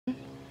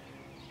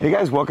Hey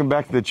guys, welcome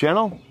back to the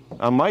channel.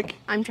 I'm Mike.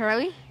 I'm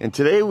Charlie. And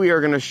today we are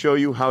going to show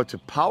you how to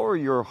power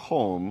your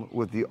home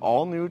with the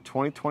all-new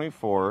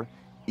 2024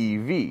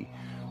 EV.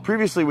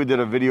 Previously we did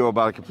a video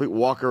about a complete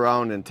walk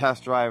around and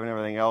test drive and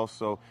everything else,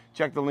 so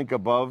check the link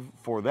above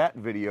for that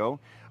video.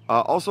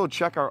 Also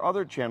check our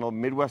other channel,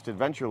 Midwest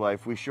Adventure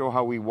Life. We show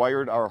how we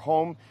wired our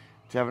home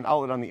to have an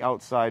outlet on the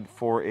outside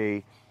for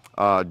a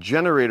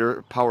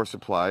generator power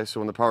supply, so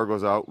when the power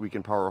goes out we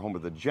can power our home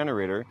with a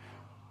generator.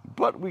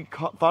 But we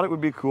thought it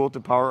would be cool to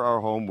power our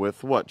home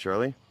with what,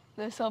 Charlie?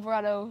 The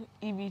Silverado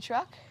EV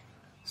truck.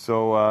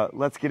 So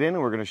let's get in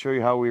and we're going to show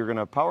you how we're going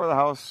to power the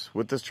house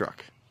with this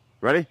truck.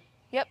 Ready?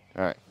 Yep.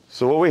 All right.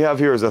 So what we have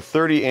here is a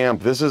 30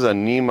 amp. This is a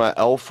NEMA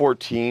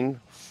L14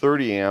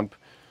 30 amp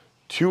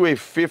to a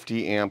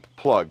 50 amp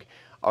plug.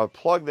 Our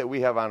plug that we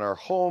have on our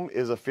home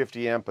is a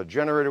 50 amp. A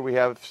generator we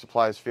have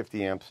supplies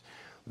 50 amps.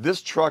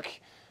 This truck,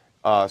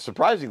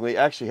 surprisingly,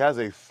 actually has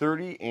a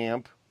 30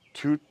 amp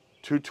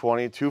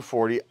 220,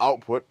 240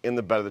 output in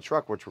the bed of the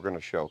truck, which we're going to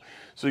show.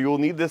 So you'll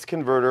need this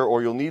converter,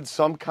 or you'll need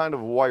some kind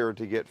of wire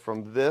to get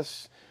from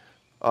this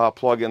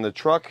plug in the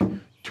truck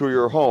to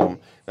your home.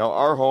 Now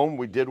our home,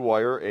 we did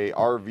wire a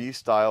RV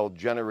style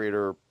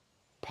generator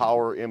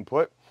power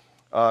input.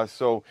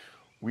 So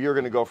we are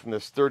going to go from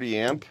this 30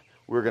 amp,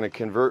 we're going to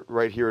convert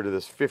right here to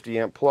this 50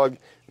 amp plug.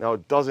 Now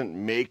it doesn't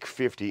make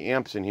 50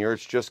 amps in here,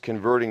 it's just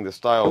converting the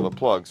style of the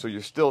plug. So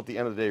you're still, at the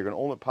end of the day, you're going to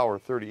only power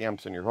 30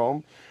 amps in your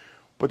home.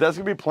 But that's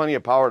going to be plenty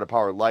of power to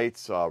power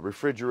lights,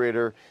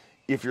 refrigerator.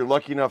 If you're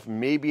lucky enough,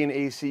 maybe an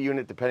AC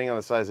unit, depending on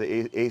the size of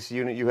AC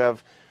unit you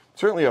have.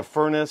 Certainly a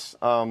furnace.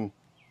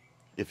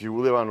 If you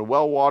live on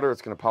well water,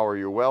 it's going to power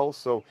your well.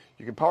 So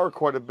you can power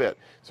quite a bit.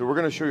 So we're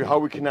going to show you how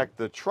we connect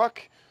the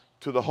truck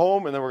to the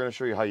home, and then we're going to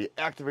show you how you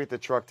activate the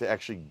truck to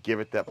actually give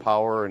it that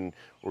power, and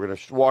we're going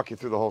to walk you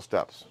through the whole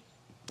steps.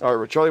 All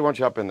right, Charlie, why don't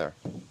you hop in there?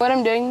 What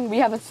I'm doing, we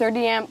have a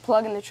 30 amp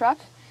plug in the truck,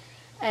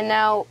 and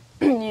now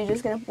you're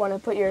just going to want to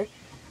put your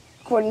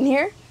cord in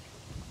here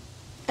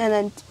and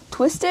then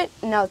twist it,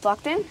 and now it's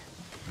locked in,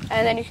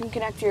 and then you can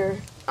connect your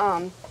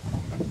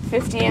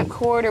 50 amp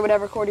cord or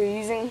whatever cord you're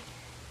using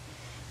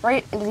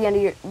right into the end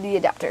of the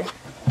adapter.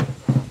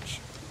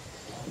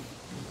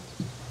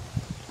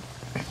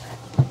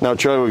 Now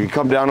Charlie, we can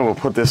come down and we'll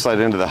put this side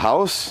into the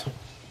house.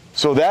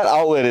 So that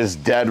outlet is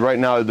dead right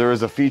now. There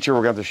is a feature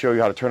we're going to have to show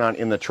you how to turn on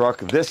in the truck.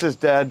 This is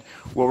dead.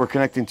 What we're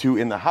connecting to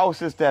in the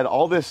house is dead.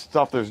 All this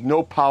stuff, there's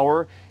no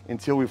power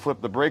until we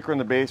flip the breaker in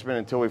the basement,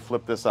 until we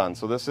flip this on.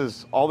 So this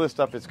is, all this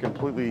stuff is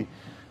completely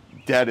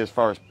dead as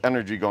far as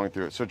energy going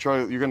through it. So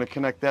Charlie, you're going to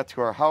connect that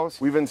to our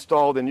house. We've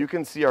installed, and you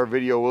can see our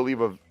video, we'll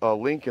leave a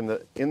link in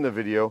the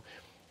video.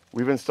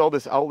 We've installed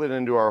this outlet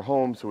into our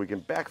home so we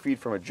can backfeed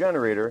from a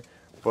generator,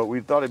 but we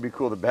thought it'd be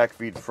cool to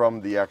backfeed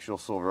from the actual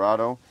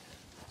Silverado.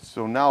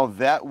 So now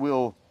that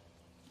will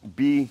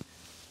be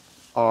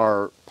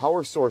our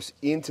power source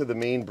into the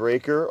main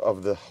breaker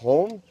of the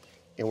home,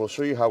 and we'll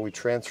show you how we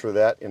transfer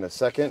that in a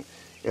second.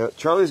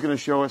 Charlie's going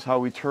to show us how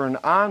we turn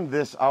on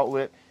this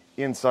outlet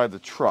inside the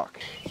truck.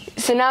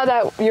 So now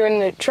that you're in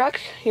the truck,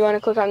 you want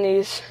to click on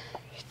these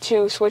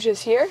two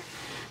switches here,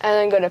 and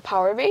then go to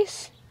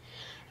PowerBase,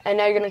 and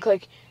now you're going to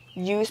click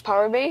Use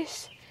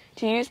PowerBase.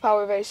 To use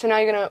PowerBase, so now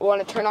you're going to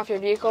want to turn off your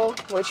vehicle,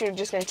 which you're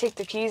just going to take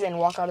the keys and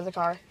walk out of the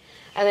car.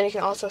 And then you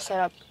can also set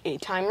up a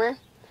timer.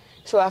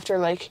 So after,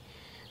 like,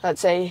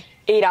 let's say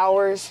 8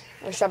 hours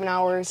or 7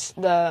 hours,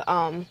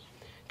 the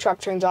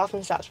truck turns off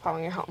and stops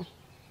powering your home.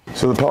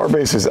 So the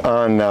PowerBase is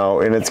on now,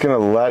 and it's going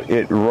to let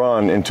it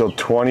run until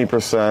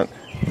 20%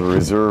 the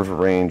reserve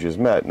range is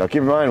met. Now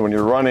keep in mind, when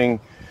you're running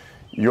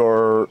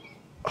your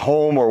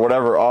home or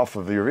whatever off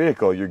of your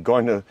vehicle, you're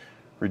going to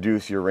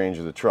reduce your range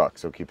of the truck,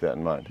 so keep that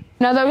in mind.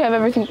 Now that we have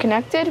everything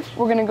connected,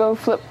 we're going to go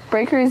flip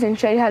breakers and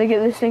show you how to get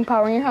this thing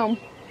powering your home.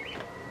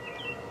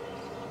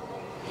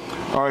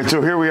 All right, so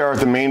here we are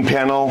at the main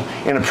panel.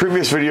 In a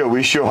previous video,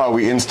 we show how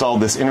we installed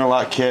this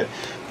interlock kit.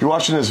 If you're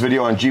watching this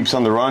video on Jeeps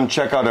on the Run,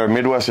 check out our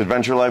Midwest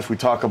Adventure Life. We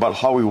talk about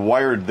how we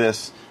wired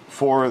this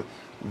for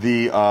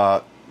the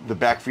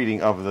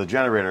backfeeding of the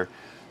generator.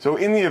 So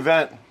in the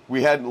event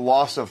we had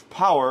loss of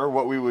power,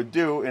 what we would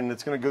do, and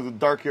it's going to go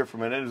dark here for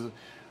a minute, is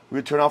we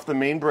would turn off the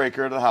main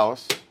breaker of the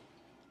house,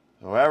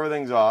 so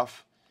everything's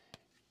off.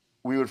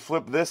 We would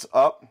flip this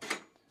up.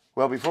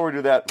 Well, before we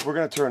do that, we're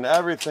going to turn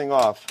everything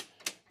off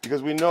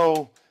because we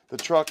know the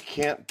truck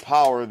can't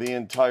power the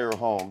entire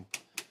home.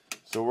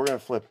 So we're going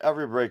to flip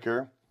every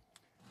breaker.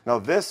 Now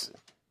this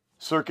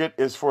circuit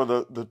is for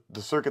the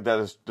circuit that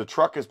is the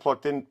truck is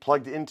plugged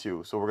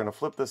into. So we're going to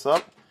flip this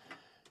up.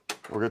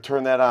 We're going to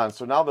turn that on.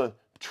 So now the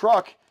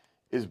truck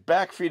is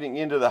backfeeding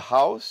into the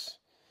house,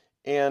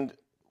 and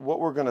what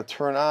we're going to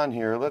turn on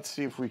here, let's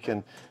see if we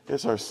can,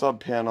 here's our sub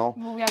panel.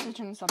 Well, we have to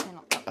turn the sub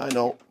panel up. I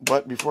know,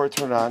 but before I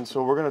turn it on,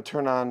 so we're going to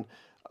turn on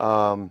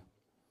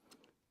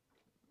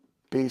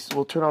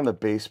we'll turn on the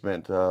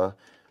basement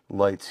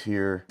lights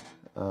here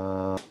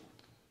and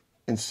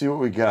see what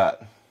we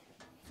got.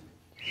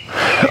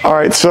 All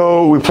right,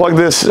 so we plugged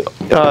this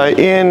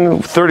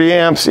in 30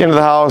 amps into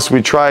the house.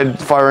 We tried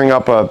firing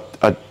up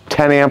a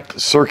 10 amp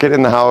circuit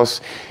in the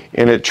house,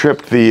 and it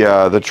tripped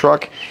the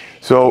truck.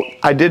 So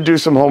I did do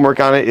some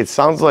homework on it. It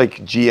sounds like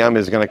GM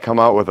is going to come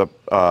out with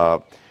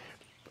a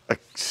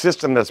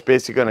system that's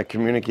basically going to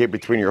communicate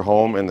between your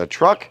home and the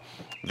truck.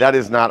 That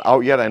is not out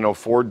yet. I know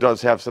Ford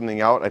does have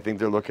something out. I think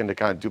they're looking to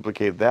kind of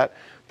duplicate that.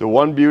 The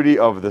one beauty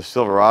of the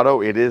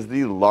Silverado, it is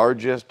the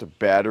largest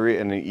battery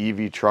in the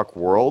EV truck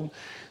world.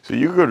 So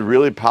you could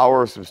really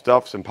power some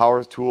stuff, some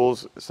power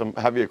tools, some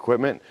heavy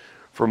equipment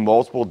for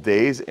multiple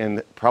days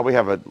and probably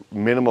have a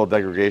minimal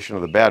degradation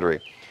of the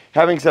battery.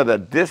 Having said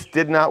that, this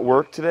did not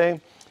work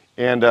today,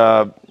 and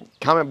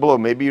comment below,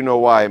 maybe you know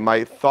why.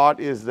 My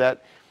thought is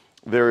that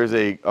there is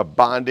a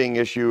bonding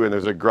issue and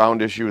there's a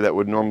ground issue that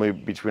would normally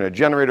be between a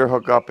generator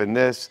hookup and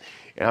this,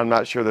 and I'm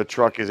not sure the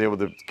truck is able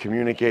to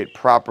communicate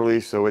properly,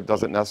 so it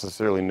doesn't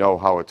necessarily know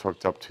how it's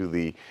hooked up to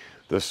the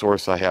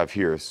source I have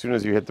here. As soon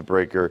as you hit the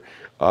breaker,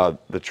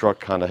 the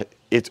truck kind of,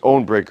 its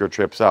own breaker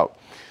trips out.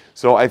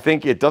 So I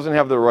think it doesn't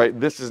have the right,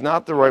 this is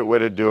not the right way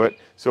to do it.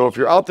 So if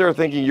you're out there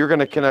thinking you're going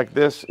to connect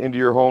this into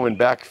your home and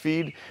back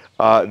feed,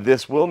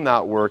 this will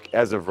not work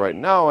as of right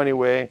now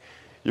anyway.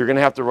 You're going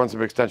to have to run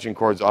some extension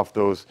cords off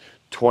those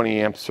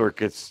 20 amp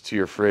circuits to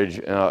your fridge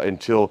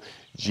until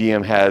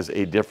GM has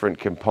a different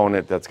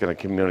component that's going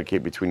to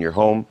communicate between your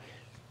home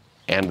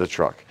and the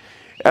truck.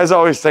 As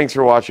always, thanks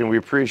for watching. We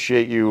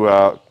appreciate you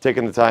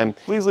taking the time.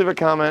 Please leave a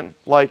comment,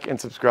 like, and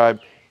subscribe,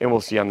 and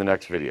we'll see you on the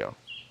next video.